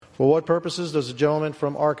For what purposes does the gentleman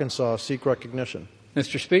from Arkansas seek recognition?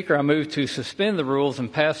 Mr. Speaker, I move to suspend the rules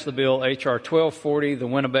and pass the bill H.R. 1240, the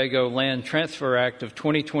Winnebago Land Transfer Act of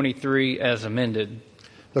 2023, as amended.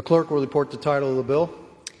 The clerk will report the title of the bill.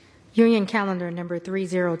 Union Calendar Number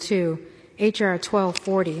 302, H.R.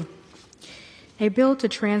 1240. A bill to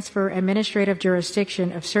transfer administrative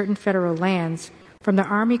jurisdiction of certain federal lands from the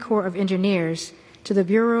Army Corps of Engineers to the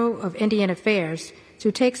Bureau of Indian Affairs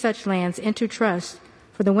to take such lands into trust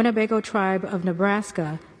for the Winnebago Tribe of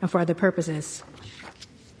Nebraska and for other purposes.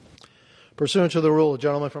 Pursuant to the rule, the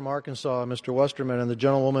gentleman from Arkansas, Mr. Westerman, and the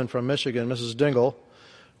gentlewoman from Michigan, Mrs. Dingell,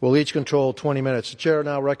 will each control 20 minutes. The chair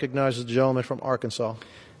now recognizes the gentleman from Arkansas.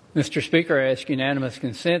 Mr. Speaker, I ask unanimous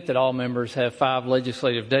consent that all members have 5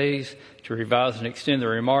 legislative days to revise and extend their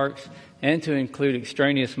remarks and to include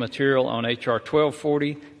extraneous material on H.R.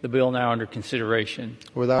 1240, the bill now under consideration.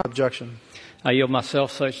 Without objection. I yield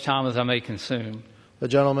myself such time as I may consume. The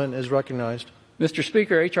gentleman is recognized. Mr.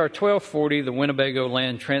 Speaker, H.R. 1240, the Winnebago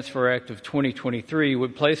Land Transfer Act of 2023,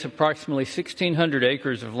 would place approximately 1,600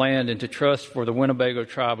 acres of land into trust for the Winnebago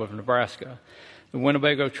Tribe of Nebraska. The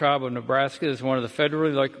Winnebago Tribe of Nebraska is one of the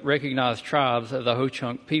federally recognized tribes of the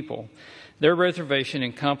Ho-Chunk people. Their reservation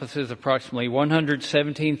encompasses approximately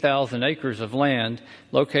 117,000 acres of land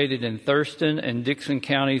located in Thurston and Dixon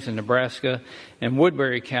counties in Nebraska and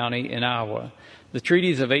Woodbury County in Iowa. The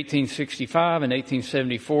treaties of 1865 and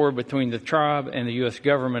 1874 between the tribe and the U.S.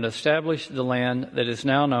 government established the land that is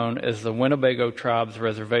now known as the Winnebago Tribe's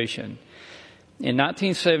Reservation. In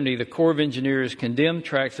 1970, the Corps of Engineers condemned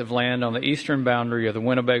tracts of land on the eastern boundary of the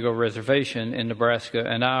Winnebago Reservation in Nebraska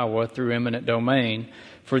and Iowa through eminent domain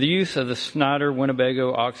for the use of the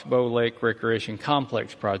Snyder-Winnebago Oxbow Lake Recreation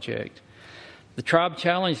Complex project. The tribe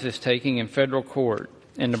challenged this taking in federal court.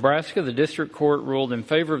 In Nebraska, the district court ruled in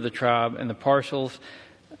favor of the tribe and the parcels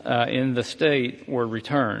in the state were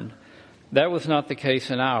returned. That was not the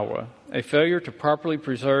case in Iowa. A failure to properly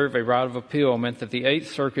preserve a right of appeal meant that the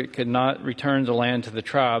Eighth Circuit could not return the land to the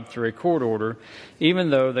tribe through a court order, even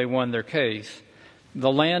though they won their case.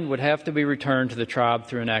 The land would have to be returned to the tribe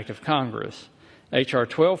through an act of Congress. H.R.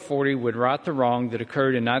 1240 would right the wrong that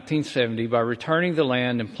occurred in 1970 by returning the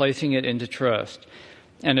land and placing it into trust.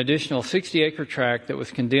 An additional 60-acre tract that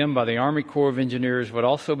was condemned by the Army Corps of Engineers would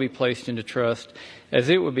also be placed into trust, as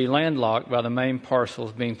it would be landlocked by the main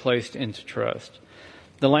parcels being placed into trust.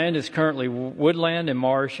 The land is currently woodland and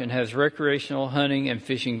marsh and has recreational hunting and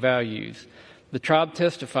fishing values. The tribe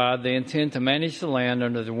testified they intend to manage the land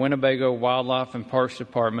under the Winnebago Wildlife and Parks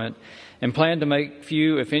Department and plan to make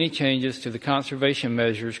few, if any, changes to the conservation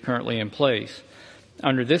measures currently in place.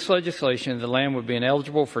 Under this legislation, the land would be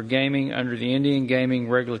ineligible for gaming under the Indian Gaming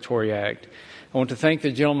Regulatory Act. I want to thank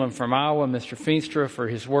the gentleman from Iowa, Mr. Feenstra, for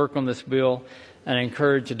his work on this bill and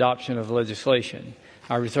encourage adoption of the legislation.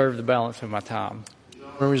 I reserve the balance of my time.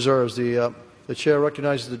 Reserves. The chair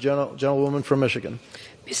recognizes the gentlewoman from Michigan.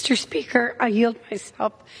 Mr. Speaker, I yield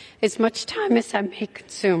myself as much time as I may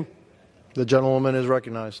consume. The gentlewoman is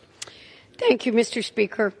recognized. Thank you, Mr.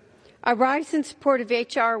 Speaker. I rise in support of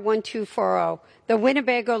H.R. 1240, the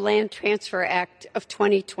Winnebago Land Transfer Act of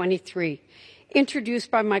 2023, introduced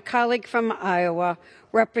by my colleague from Iowa,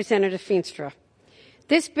 Representative Feenstra.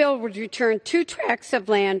 This bill would return 2 tracts of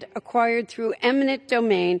land acquired through eminent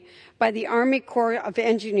domain by the Army Corps of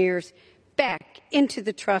Engineers back into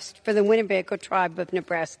the trust for the Winnebago Tribe of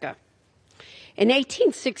Nebraska. In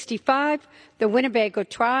 1865, the Winnebago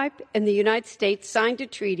Tribe and the United States signed a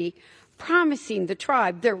treaty promising the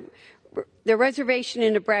tribe their reservation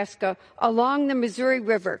in Nebraska along the Missouri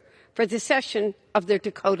River for the cession of their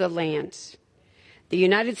Dakota lands. The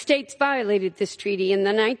United States violated this treaty in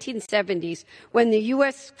the 1970s when the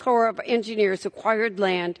U.S. Corps of Engineers acquired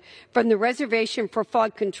land from the reservation for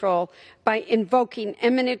flood control by invoking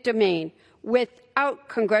eminent domain without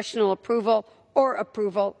congressional approval or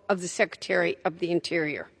approval of the Secretary of the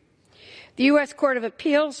Interior. The U.S. Court of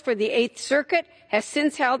Appeals for the Eighth Circuit has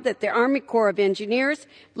since held that the Army Corps of Engineers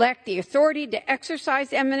lacked the authority to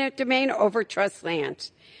exercise eminent domain over trust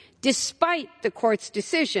lands. Despite the court's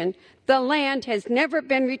decision, the land has never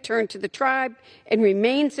been returned to the tribe and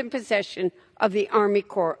remains in possession of the Army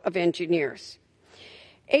Corps of Engineers.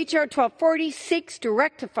 H.R. 1240 seeks to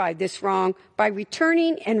rectify this wrong by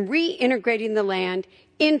returning and reintegrating the land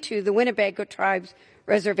into the Winnebago Tribe's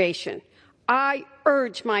reservation. I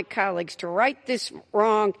urge my colleagues to right this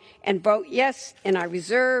wrong and vote yes, and I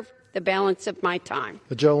reserve the balance of my time.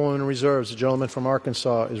 The gentlewoman reserves. The gentleman from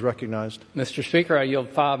Arkansas is recognized. Mr. Speaker, I yield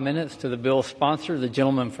 5 minutes to the bill's sponsor, the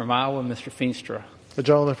gentleman from Iowa, Mr. Feenstra. The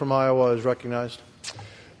gentleman from Iowa is recognized.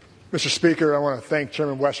 Mr. Speaker, I want to thank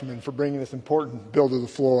Chairman Westerman for bringing this important bill to the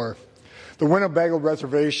floor. The Winnebago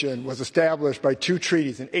Reservation was established by two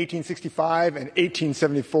treaties in 1865 and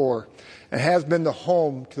 1874 and has been the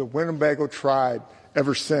home to the Winnebago Tribe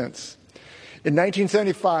ever since. In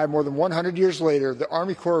 1975, more than 100 years later, the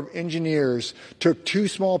Army Corps of Engineers took two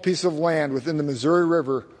small pieces of land within the Missouri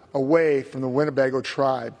River away from the Winnebago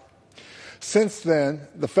Tribe. Since then,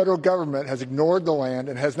 the federal government has ignored the land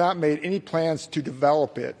and has not made any plans to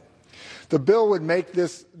develop it. The bill would make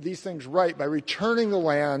these things right by returning the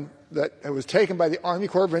land that was taken by the Army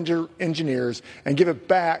Corps of Engineers and give it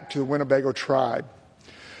back to the Winnebago Tribe.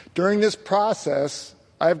 During this process,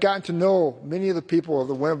 I have gotten to know many of the people of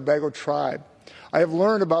the Winnebago Tribe. I have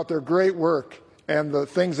learned about their great work and the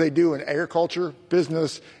things they do in agriculture,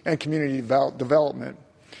 business, and community development.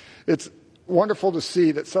 It's wonderful to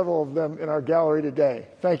see that several of them in our gallery today.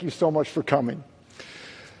 Thank you so much for coming.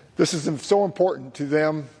 This is so important to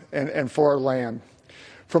them and for our land.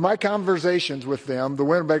 From my conversations with them, the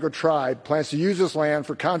Winnebago Tribe plans to use this land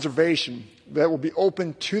for conservation that will be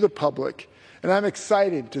open to the public, and I'm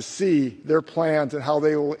excited to see their plans and how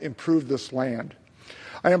they will improve this land.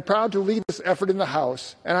 I am proud to lead this effort in the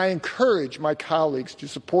House, and I encourage my colleagues to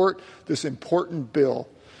support this important bill.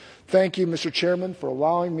 Thank you, Mr. Chairman, for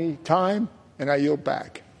allowing me time, and I yield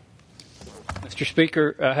back. Mr.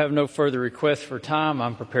 Speaker, I have no further requests for time.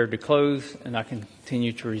 I'm prepared to close, and I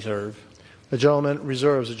continue to reserve. The gentleman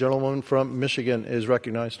reserves. The gentlewoman from Michigan is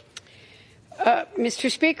recognized.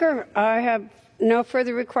 Mr. Speaker, I have no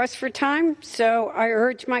further requests for time, so I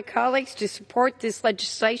urge my colleagues to support this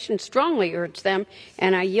legislation, strongly urge them,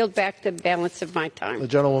 and I yield back the balance of my time. The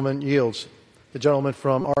gentlewoman yields. The gentleman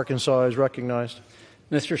from Arkansas is recognized.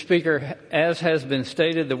 Mr. Speaker, as has been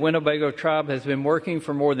stated, the Winnebago Tribe has been working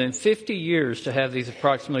for more than 50 years to have these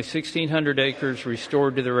approximately 1,600 acres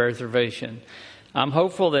restored to the reservation. I'm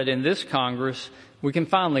hopeful that in this Congress we can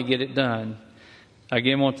finally get it done. I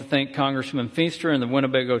again want to thank Congressman Feaster and the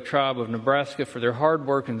Winnebago Tribe of Nebraska for their hard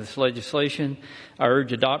work in this legislation. I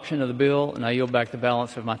urge adoption of the bill, and I yield back the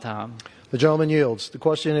balance of my time. The gentleman yields. The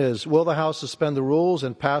question is, will the House suspend the rules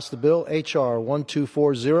and pass the bill H.R.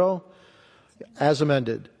 1240 as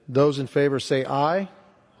amended? Those in favor say aye.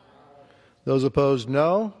 Those opposed,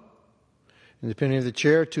 no. In the opinion of the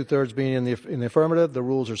Chair, two-thirds being in the affirmative, the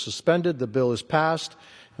rules are suspended, the bill is passed,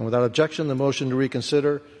 and without objection, the motion to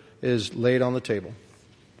reconsider is laid on the table.